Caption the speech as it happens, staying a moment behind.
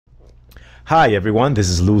Hi everyone, this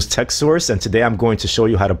is Lou's Tech Source, and today I'm going to show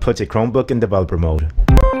you how to put a Chromebook in developer mode.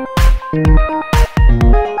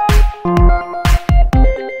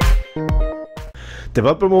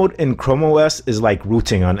 Developer mode in Chrome OS is like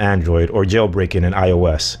rooting on Android or jailbreaking in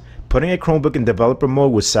iOS. Putting a Chromebook in developer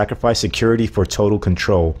mode would sacrifice security for total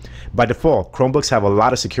control. By default, Chromebooks have a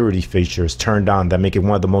lot of security features turned on that make it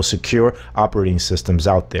one of the most secure operating systems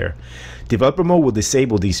out there. Developer mode will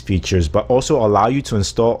disable these features, but also allow you to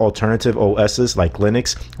install alternative OSs like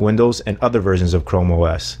Linux, Windows, and other versions of Chrome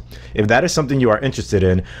OS. If that is something you are interested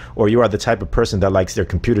in, or you are the type of person that likes their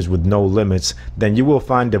computers with no limits, then you will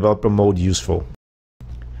find developer mode useful.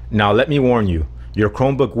 Now let me warn you, your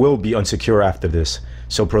Chromebook will be unsecure after this,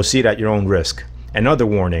 so proceed at your own risk. Another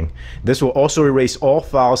warning, this will also erase all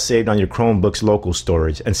files saved on your Chromebook's local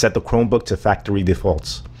storage and set the Chromebook to factory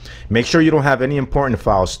defaults. Make sure you don't have any important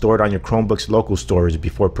files stored on your Chromebook's local storage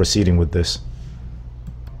before proceeding with this.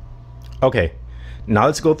 Okay, now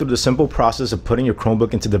let's go through the simple process of putting your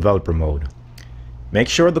Chromebook into developer mode. Make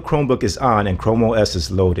sure the Chromebook is on and Chrome OS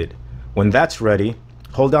is loaded. When that's ready,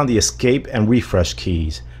 hold down the escape and refresh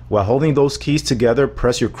keys. While holding those keys together,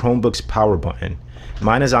 press your Chromebook's power button.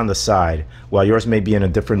 Mine is on the side, while yours may be in a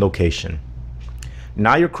different location.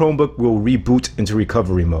 Now your Chromebook will reboot into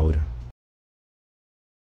recovery mode.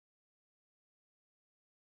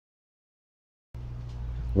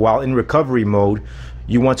 While in recovery mode,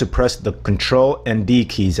 you want to press the Ctrl and D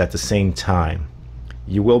keys at the same time.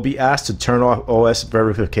 You will be asked to turn off OS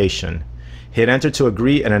verification. Hit enter to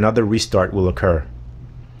agree and another restart will occur.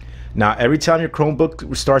 Now every time your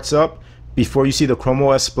Chromebook starts up, before you see the Chrome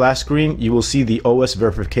OS splash screen, you will see the OS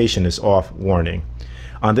verification is off warning.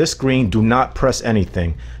 On this screen, do not press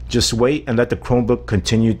anything. Just wait and let the Chromebook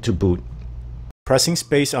continue to boot. Pressing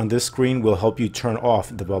space on this screen will help you turn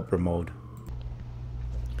off developer mode.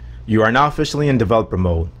 You are now officially in developer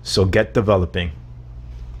mode, so get developing.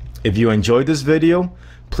 If you enjoyed this video,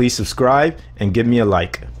 please subscribe and give me a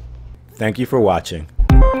like. Thank you for watching.